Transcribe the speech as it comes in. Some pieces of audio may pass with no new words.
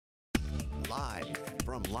Live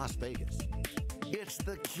from Las Vegas, it's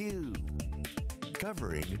theCUBE,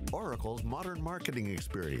 covering Oracle's modern marketing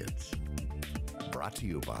experience. Brought to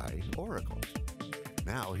you by Oracle.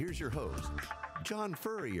 Now here's your hosts, John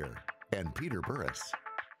Furrier and Peter Burris.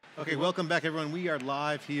 Okay, welcome back everyone. We are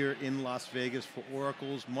live here in Las Vegas for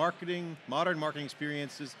Oracle's Modern Marketing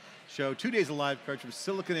Experiences show. 2 days of live coverage from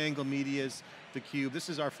SiliconANGLE Media's theCUBE. This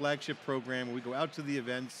is our flagship program where we go out to the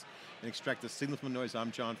events and extract the signal from the noise.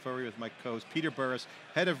 I'm John Furrier with my co-host Peter Burris,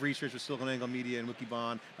 Head of Research with SiliconANGLE Media and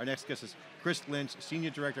Wikibon. Our next guest is Chris Lynch, Senior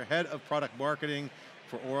Director, Head of Product Marketing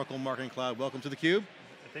for Oracle Marketing Cloud. Welcome to theCUBE.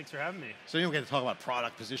 Thanks for having me. So we're going to talk about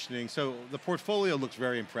product positioning. So the portfolio looks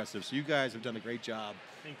very impressive. So you guys have done a great job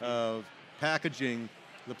of packaging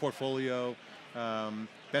the portfolio,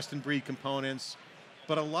 best in breed components.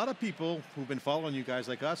 But a lot of people who've been following you guys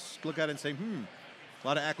like us look at it and say, a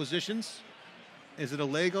lot of acquisitions. Is it a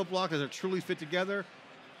Lego block? Does it truly fit together?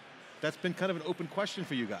 That's been kind of an open question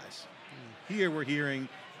for you guys. Here we're hearing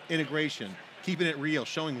integration, keeping it real,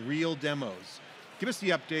 showing real demos. Give us the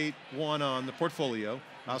update, one, on the portfolio.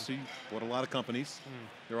 Obviously, you bought a lot of companies.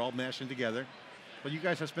 They're all mashing together. But you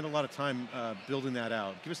guys have spent a lot of time building that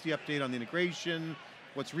out. Give us the update on the integration,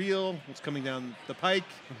 what's real, what's coming down the pike.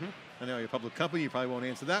 I know you're a public company, you probably won't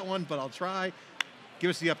answer that one, but I'll try. Give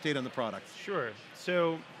us the update on the product. Sure.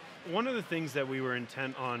 So one of the things that we were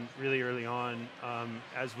intent on really early on,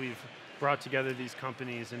 as we've brought together these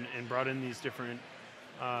companies and brought in these different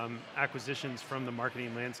acquisitions from the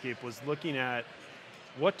marketing landscape, was looking at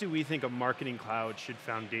what do we think a marketing cloud should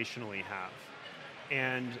foundationally have.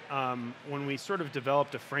 And when we sort of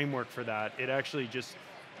developed a framework for that, it actually just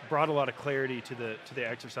brought a lot of clarity to the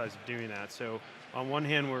exercise of doing that. So on one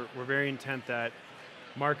hand, we're very intent that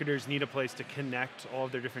marketers need a place to connect all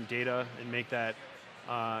of their different data and make that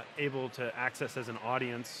able to access as an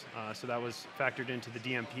audience. So that was factored into the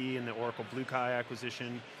DMP and the Oracle BlueKai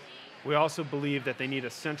acquisition. We also believe that they need a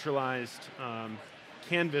centralized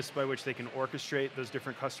canvas by which they can orchestrate those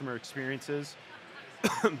different customer experiences.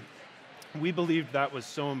 We believed that was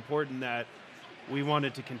so important that we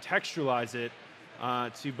wanted to contextualize it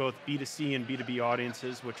to both B2C and B2B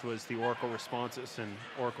audiences, which was the Oracle Responsis and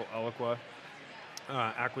Oracle Eloqua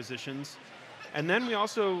acquisitions. And then we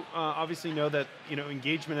also obviously know that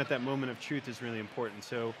engagement at that moment of truth is really important.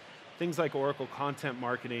 So things like Oracle Content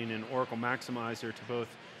Marketing and Oracle Maximizer to both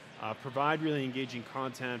provide really engaging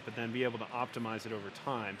content, but then be able to optimize it over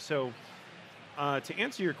time. So to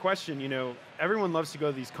answer your question, everyone loves to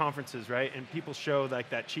go to these conferences, right? And people show like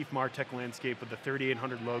that chief MarTech landscape with the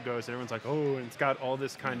 3,800 logos, and everyone's like, oh, and it's got all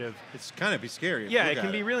this kind of... It's kind of scary. Yeah, it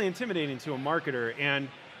can be really intimidating to a marketer.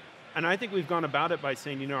 And I think we've gone about it by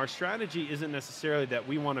saying, our strategy isn't necessarily that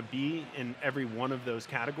we want to be in every one of those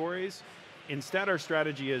categories. Instead, our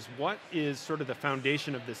strategy is what is sort of the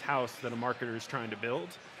foundation of this house that a marketer is trying to build.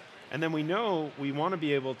 And then we know we want to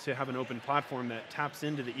be able to have an open platform that taps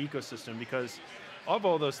into the ecosystem, because of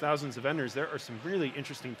all those thousands of vendors, there are some really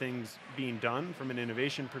interesting things being done from an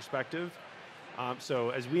innovation perspective.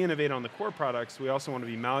 So as we innovate on the core products, we also want to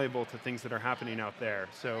be malleable to things that are happening out there.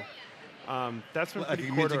 So that's been pretty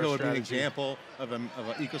core to our strategy. Would be an example of an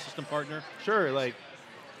ecosystem partner? Sure, like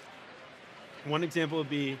one example would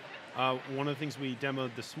be, one of the things we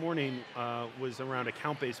demoed this morning was around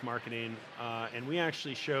account-based marketing, and we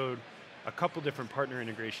actually showed a couple different partner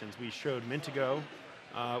integrations. We showed Mintigo,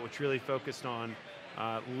 which really focused on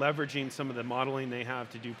leveraging some of the modeling they have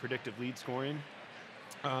to do predictive lead scoring.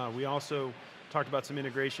 We also talked about some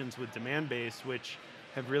integrations with Demandbase, which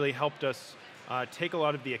have really helped us take a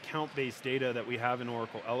lot of the account-based data that we have in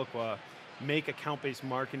Oracle Eloqua, make account-based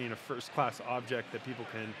marketing a first-class object that people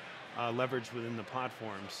can leverage within the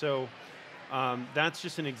platform. So that's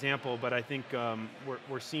just an example, but I think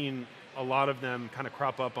we're seeing a lot of them kind of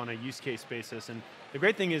crop up on a use case basis. And the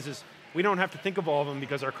great thing is we don't have to think of all of them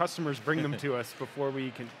because our customers bring them to us before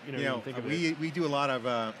we can even think of it. We do a lot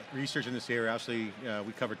of research in this area. Obviously,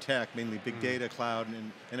 we cover tech, mainly big data, cloud,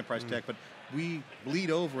 and enterprise tech, but we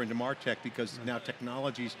bleed over into MarTech because now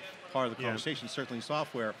technology's part of the conversation, certainly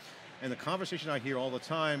software. And the conversation I hear all the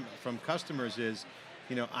time from customers is,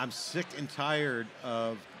 I'm sick and tired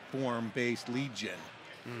of form-based lead gen.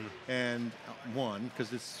 And one,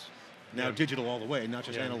 because it's now digital all the way, not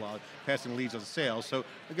just analog, passing leads as sales. So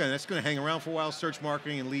again, that's going to hang around for a while. Search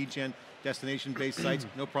marketing and lead gen, destination-based sites,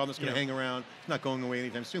 no problem, it's going to hang around. It's not going away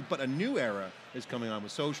anytime soon. But a new era is coming on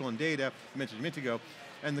with social and data. You mentioned a minute ago.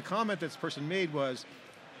 And the comment that this person made was,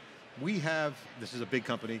 this is a big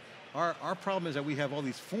company, our problem is that we have all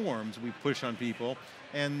these forms we push on people,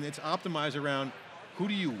 and it's optimized around who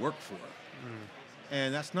do you work for?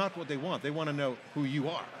 And that's not what they want. They want to know who you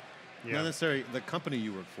are. not necessarily the company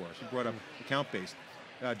you work for. So you brought up account-based.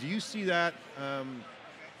 Do you see that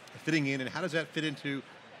fitting in, and how does that fit into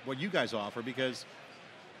what you guys offer? Because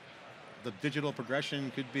the digital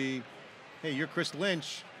progression could be, hey, you're Chris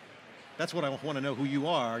Lynch. That's what I want to know who you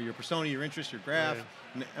are, your persona, your interest, your graph. Right.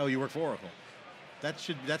 And, oh, you work for Oracle. That's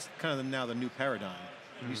kind of now the new paradigm.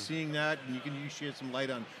 Are you seeing that? And you shed some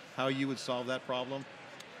light on how you would solve that problem?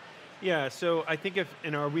 Yeah, so I think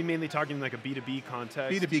are we mainly talking like a B2B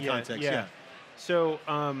context? B2B context, yeah. So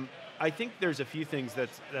I think there's a few things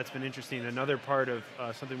that's been interesting. Another part of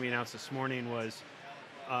something we announced this morning was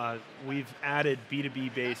we've added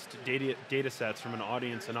B2B based data sets from an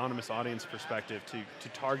anonymous audience perspective to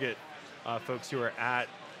target folks who are at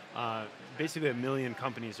basically 1 million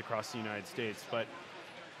companies across the United States. But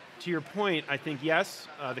to your point, I think yes,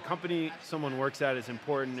 the company someone works at is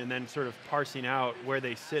important, and then sort of parsing out where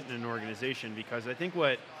they sit in an organization, because I think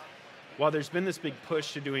while there's been this big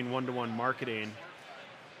push to doing one-to-one marketing,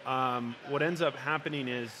 what ends up happening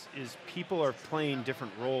is people are playing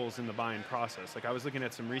different roles in the buying process. Like I was looking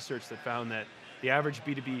at some research that found that the average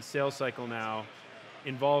B2B sales cycle now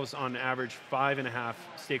involves on average 5.5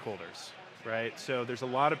 stakeholders, right? So there's a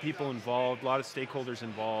lot of people involved, a lot of stakeholders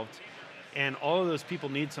involved, and all of those people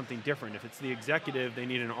need something different. If it's the executive, they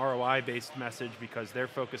need an ROI-based message because they're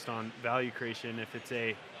focused on value creation. If it's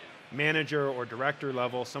a manager or director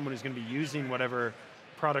level, someone who's going to be using whatever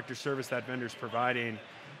product or service that vendor's providing,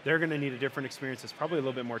 they're going to need a different experience that's probably a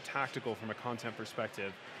little bit more tactical from a content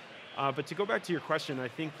perspective. But to go back to your question, I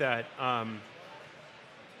think that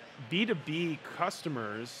B2B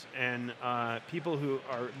customers and people who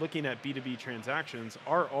are looking at B2B transactions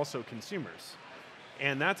are also consumers.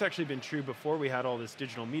 And that's actually been true before we had all this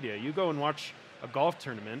digital media. You go and watch a golf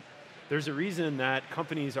tournament, there's a reason that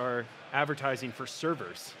companies are advertising for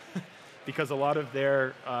servers because a lot of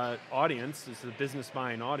their audience, this is a business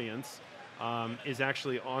buying audience, is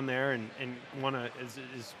actually on there and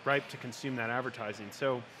is ripe to consume that advertising.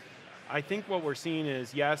 So I think what we're seeing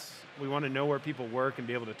is, yes, we want to know where people work and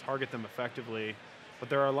be able to target them effectively, but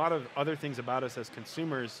there are a lot of other things about us as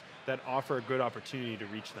consumers that offer a good opportunity to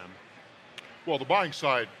reach them. Well, the buying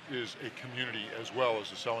side is a community as well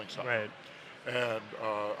as the selling side. Right. And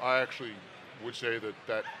I actually would say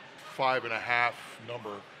that 5.5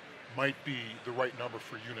 number might be the right number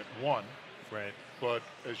for unit 1. Right. But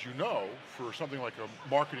as you know, for something like a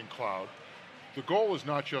marketing cloud, the goal is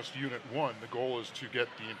not just unit 1, the goal is to get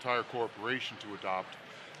the entire corporation to adopt.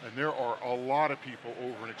 And there are a lot of people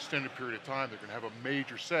over an extended period of time that are going to have a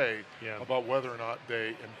major say about whether or not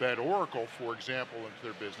they embed Oracle, for example, into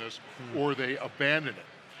their business, or they abandon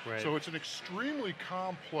it. Right. So it's an extremely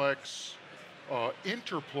complex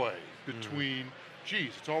interplay between,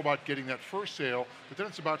 geez, it's all about getting that first sale, but then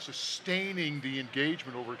it's about sustaining the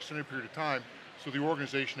engagement over an extended period of time so the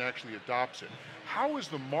organization actually adopts it. How is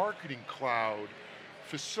the marketing cloud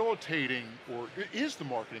facilitating, or is the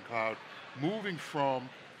marketing cloud moving from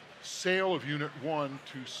sale of unit 1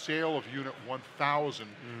 to sale of unit 1,000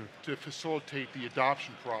 to facilitate the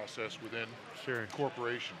adoption process within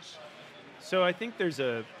corporations? So I think there's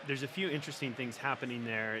a few interesting things happening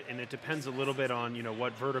there, and it depends a little bit on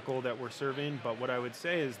what vertical that we're serving. But what I would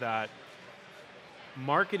say is that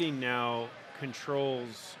marketing now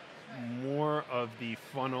controls more of the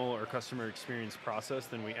funnel or customer experience process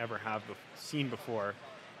than we ever have seen before,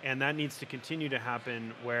 and that needs to continue to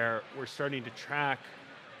happen where we're starting to track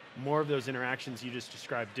more of those interactions you just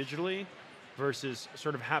described digitally versus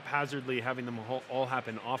sort of haphazardly having them all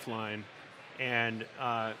happen offline and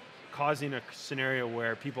causing a scenario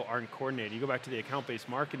where people aren't coordinated. You go back to the account-based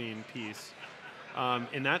marketing piece.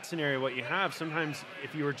 In that scenario, what you have, sometimes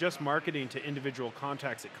if you were just marketing to individual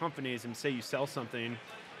contacts at companies and say you sell something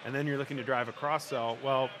and then you're looking to drive a cross-sell,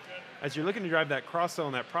 well, as you're looking to drive that cross-sell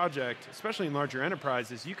in that project, especially in larger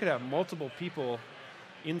enterprises, you could have multiple people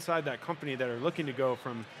inside that company that are looking to go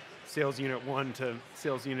from sales unit 1 to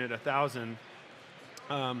sales unit 1,000.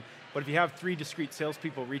 But if you have 3 discrete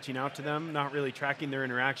salespeople reaching out to them, not really tracking their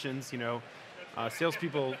interactions,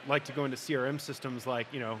 salespeople like to go into CRM systems like,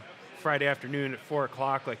 Friday afternoon at 4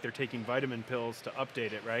 o'clock, like they're taking vitamin pills to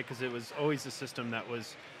update it, right? Because it was always a system that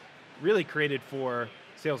was really created for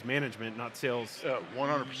sales management, not sales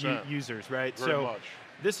 100%. Users, right? Very much.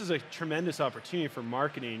 This is a tremendous opportunity for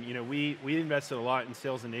marketing. We invested a lot in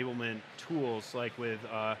sales enablement tools like with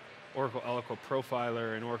Oracle Eloqua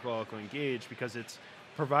Profiler and Oracle Eloqua Engage because it's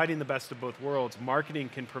providing the best of both worlds. Marketing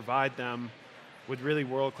can provide them with really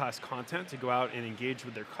world-class content to go out and engage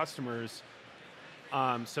with their customers.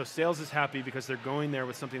 So sales is happy because they're going there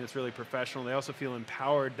with something that's really professional. They also feel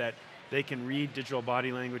empowered that they can read digital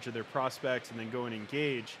body language of their prospects and then go and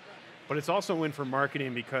engage. But it's also a win for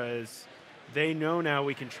marketing because they know now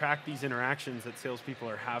we can track these interactions that salespeople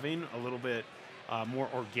are having a little bit more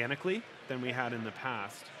organically than we had in the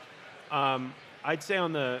past. I'd say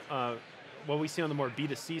on the, what we see on the more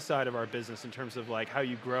B2C side of our business in terms of like how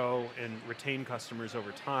you grow and retain customers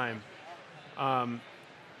over time,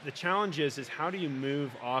 the challenge is how do you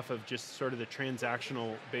move off of just sort of the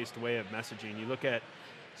transactional based way of messaging? You look at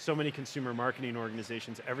so many consumer marketing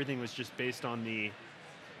organizations, everything was just based on the,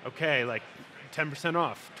 okay, like 10%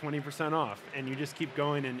 off, 20% off, and you just keep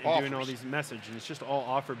going and doing all these messages, and it's just all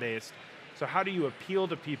offer based. So how do you appeal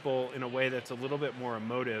to people in a way that's a little bit more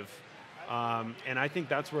emotive? And I think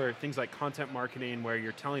that's where things like content marketing, where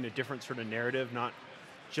you're telling a different sort of narrative, not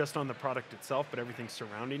just on the product itself, but everything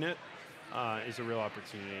surrounding it, is a real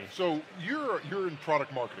opportunity. So you're in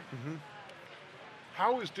product marketing. Mm-hmm.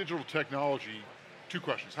 How is digital technology, two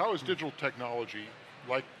questions, how is digital technology,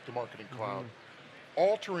 like the Marketing Cloud,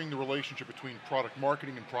 altering the relationship between product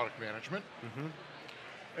marketing and product management?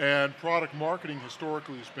 And product marketing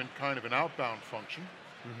historically has been kind of an outbound function.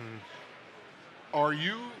 Are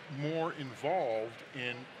you more involved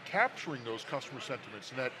in capturing those customer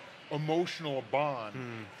sentiments and that emotional bond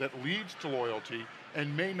that leads to loyalty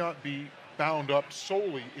and may not be bound up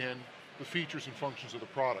solely in the features and functions of the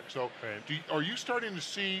product? So are you starting to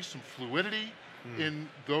see some fluidity in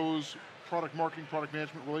those product marketing, product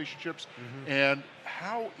management relationships? And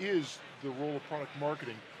how is the role of product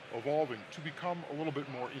marketing evolving to become a little bit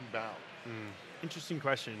more inbound? Interesting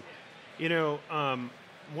question. You know,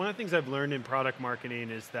 one of the things I've learned in product marketing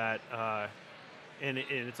is that, and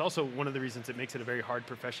it's also one of the reasons it makes it a very hard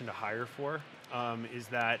profession to hire for, is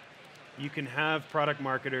that you can have product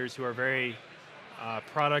marketers who are very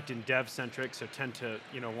product and dev centric, so tend to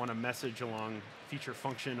want to message along feature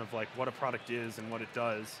function of like what a product is and what it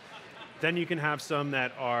does. Then you can have some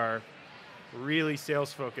that are really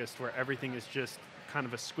sales focused, where everything is just kind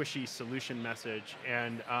of a squishy solution message.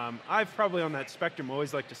 And I've probably on that spectrum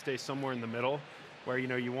always like to stay somewhere in the middle, where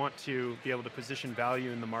you want to be able to position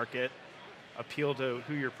value in the market, appeal to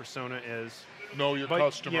who your persona is. Know your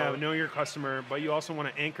customer. Yeah, know your customer, but you also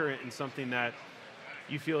want to anchor it in something that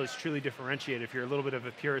you feel is truly differentiated. If you're a little bit of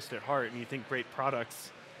a purist at heart and you think great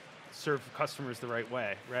products serve customers the right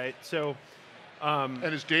way, right? So, and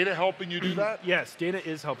is data helping you do that? Yes, data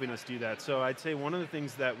is helping us do that. So I'd say one of the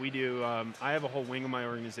things that we do, I have a whole wing of my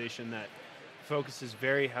organization that focuses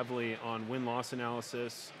very heavily on win-loss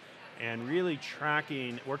analysis and really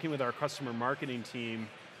tracking, working with our customer marketing team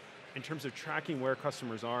in terms of tracking where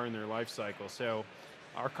customers are in their life cycle. So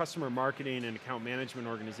our customer marketing and account management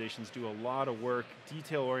organizations do a lot of work,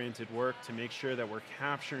 detail-oriented work, to make sure that we're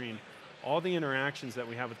capturing all the interactions that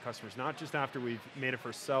we have with customers, not just after we've made a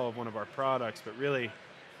first sell of one of our products, but really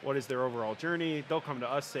what is their overall journey. They'll come to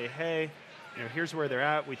us, say, hey, here's where they're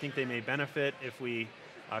at. We think they may benefit if we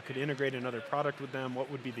could integrate another product with them. What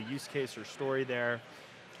would be the use case or story there?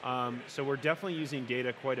 So we're definitely using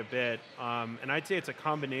data quite a bit. And I'd say it's a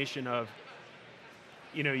combination of,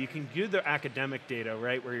 you can do the academic data,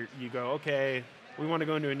 right? Where you go, okay, we want to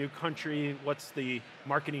go into a new country. What's the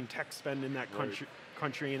marketing tech spend in that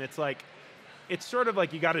country? And it's like, it's sort of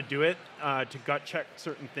like you got to do it to gut check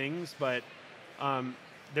certain things, but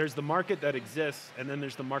there's the market that exists, and then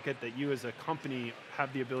there's the market that you as a company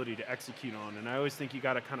have the ability to execute on. And I always think you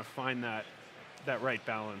got to kind of find that right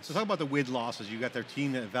balance. So talk about the win-losses. You got their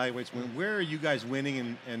team that evaluates where are you guys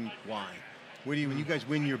winning and why? When you guys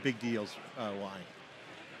win your big deals, why?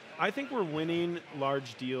 I think we're winning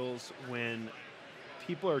large deals when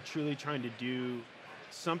people are truly trying to do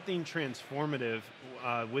something transformative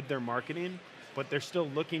with their marketing, but they're still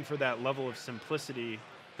looking for that level of simplicity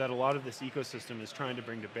that a lot of this ecosystem is trying to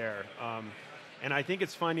bring to bear. And I think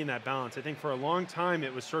it's finding that balance. I think for a long time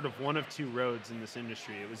it was sort of one of two roads in this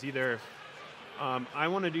industry. It was either I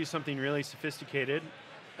want to do something really sophisticated,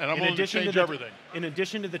 and I'm going to change everything. In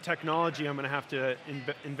addition to the technology, I'm going to have to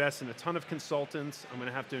invest in a ton of consultants. I'm going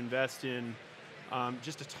to have to invest in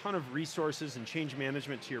just a ton of resources and change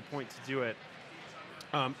management, to your point, to do it.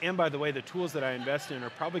 And by the way, the tools that I invest in are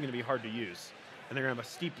probably going to be hard to use, and they're going to have a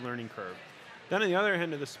steep learning curve. Then on the other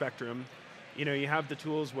end of the spectrum, you have the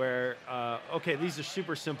tools where, okay, these are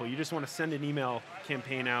super simple. You just want to send an email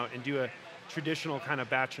campaign out and do a traditional kind of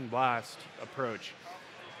batch and blast approach.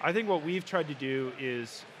 I think what we've tried to do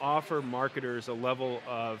is offer marketers a level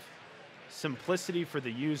of simplicity for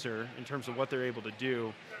the user in terms of what they're able to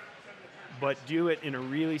do, but do it in a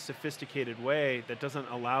really sophisticated way that doesn't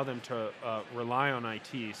allow them to rely on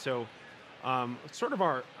IT. So sort of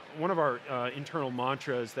one of our internal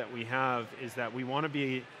mantras that we have is that we want to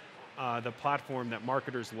be the platform that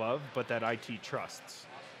marketers love, but that IT trusts.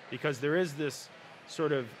 Because there is this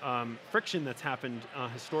sort of friction that's happened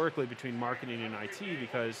historically between marketing and IT,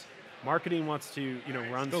 because marketing wants to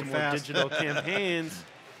run some more digital campaigns.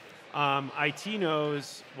 IT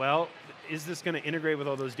knows, well, is this going to integrate with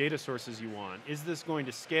all those data sources you want? Is this going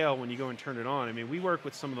to scale when you go and turn it on? I mean, we work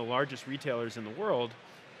with some of the largest retailers in the world.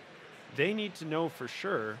 They need to know for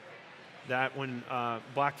sure that when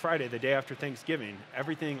Black Friday, the day after Thanksgiving,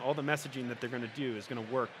 everything, all the messaging that they're going to do is going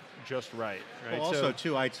to work just right. Well, also,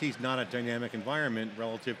 too, IT's not a dynamic environment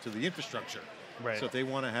relative to the infrastructure. Right. So if they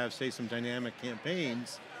want to have, say, some dynamic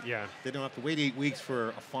campaigns, they don't have to wait 8 weeks for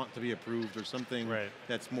a font to be approved or something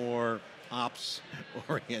that's more ops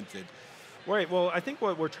oriented. Right, well, I think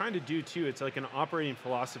what we're trying to do too, it's like an operating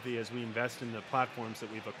philosophy as we invest in the platforms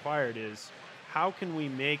that we've acquired, is how can we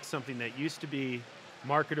make something that used to be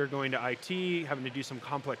marketer going to IT, having to do some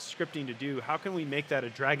complex scripting to do, how can we make that a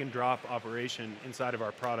drag and drop operation inside of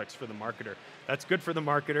our products for the marketer? That's good for the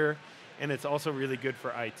marketer, and it's also really good for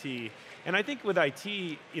IT. And I think with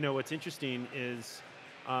IT, what's interesting is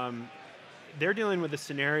they're dealing with a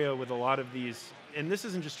scenario with a lot of these, and this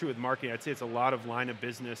isn't just true with marketing, I'd say it's a lot of line of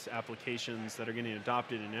business applications that are getting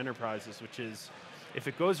adopted in enterprises, which is, if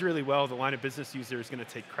it goes really well, the line of business user is going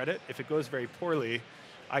to take credit. If it goes very poorly,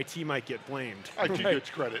 IT might get blamed. IT gets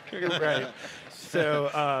credit. Right.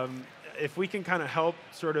 So if we can kind of help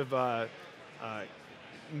sort of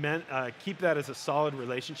keep that as a solid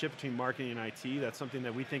relationship between marketing and IT, that's something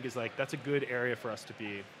that we think is that's a good area for us to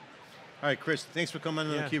be. All right, Chris, thanks for coming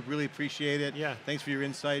on theCUBE, really appreciate it. Yeah. Thanks for your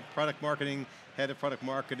insight. Product marketing, head of product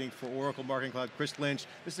marketing for Oracle Marketing Cloud, Chris Lynch.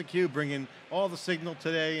 This is theCUBE bringing all the signal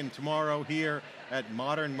today and tomorrow here at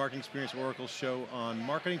Modern Marketing Experience Oracle show on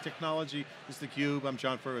marketing technology. This is theCUBE, I'm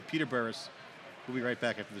John Furrier with Peter Burris. We'll be right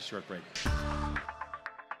back after this short break.